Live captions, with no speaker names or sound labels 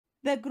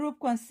The group,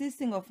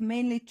 consisting of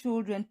mainly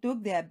children,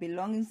 took their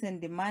belongings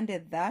and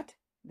demanded that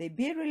they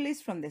be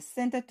released from the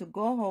center to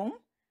go home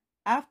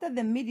after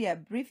the media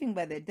briefing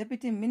by the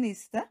Deputy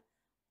Minister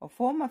of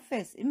Home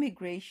Affairs,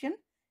 Immigration,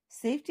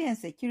 Safety and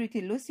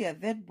Security, Lucia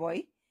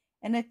Vetboy,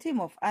 and a team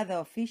of other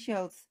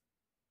officials.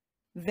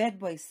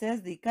 Vetboy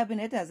says the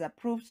cabinet has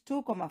approved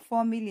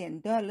 $2.4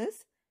 million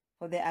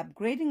for the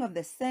upgrading of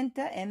the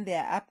center and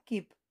their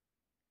upkeep.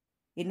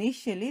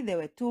 Initially, there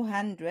were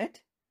 200.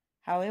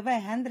 However,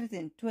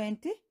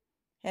 120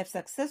 have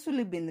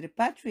successfully been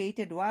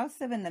repatriated, while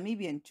 7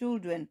 Namibian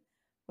children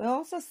were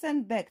also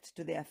sent back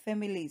to their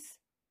families.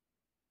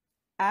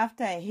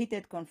 After a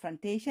heated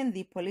confrontation,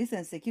 the police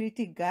and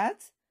security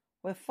guards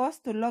were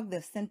forced to lock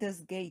the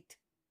center's gate.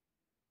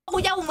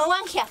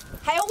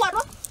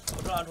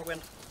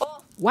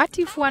 What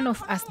if one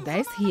of us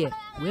dies here?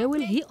 Where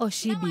will he or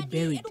she be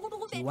buried?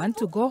 We want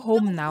to go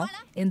home now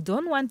and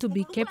don't want to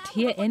be kept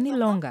here any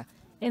longer.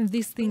 And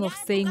this thing of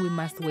saying we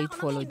must wait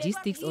for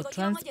logistics or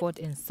transport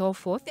and so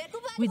forth,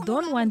 we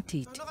don't want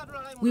it.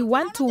 We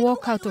want to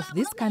walk out of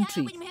this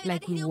country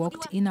like we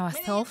walked in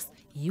ourselves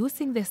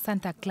using the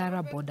Santa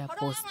Clara border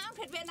post.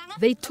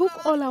 They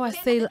took all our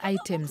sale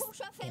items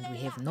and we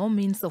have no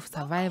means of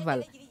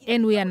survival,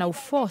 and we are now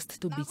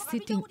forced to be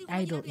sitting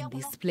idle in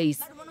this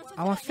place.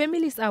 Our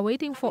families are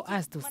waiting for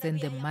us to send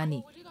them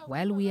money.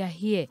 While we are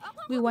here,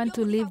 we want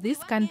to leave this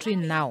country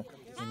now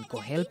and go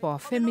help our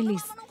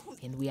families,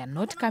 and we are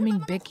not coming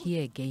back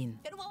here again.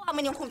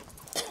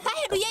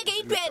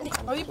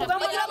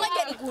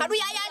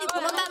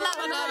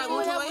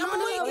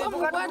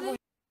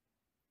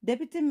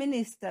 Deputy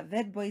Minister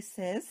Vetboy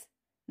says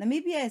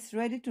Namibia is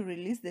ready to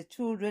release the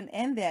children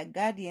and their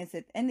guardians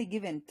at any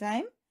given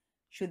time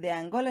should the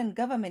Angolan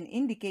government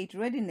indicate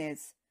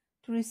readiness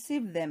to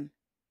receive them.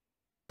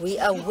 We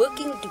are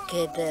working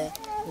together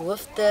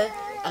with the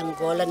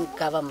Angolan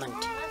government,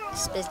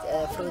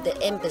 through the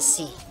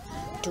embassy,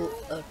 to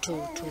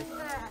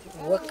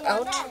work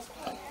out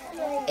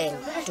and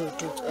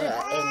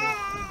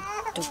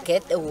to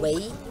get a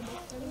way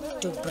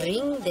to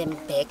bring them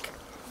back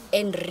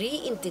and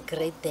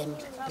reintegrate them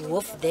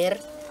with their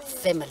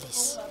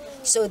families.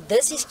 So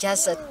this is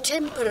just a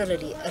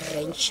temporary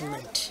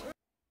arrangement.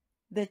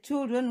 The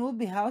children will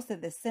be housed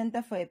at the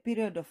center for a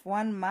period of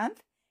 1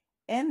 month,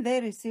 and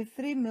they receive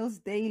 3 meals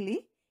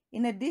daily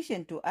in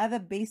addition to other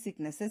basic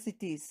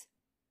necessities.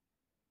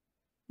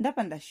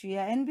 Ndapanda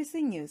Shuya,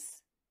 NBC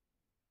News,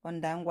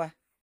 Ondangwa.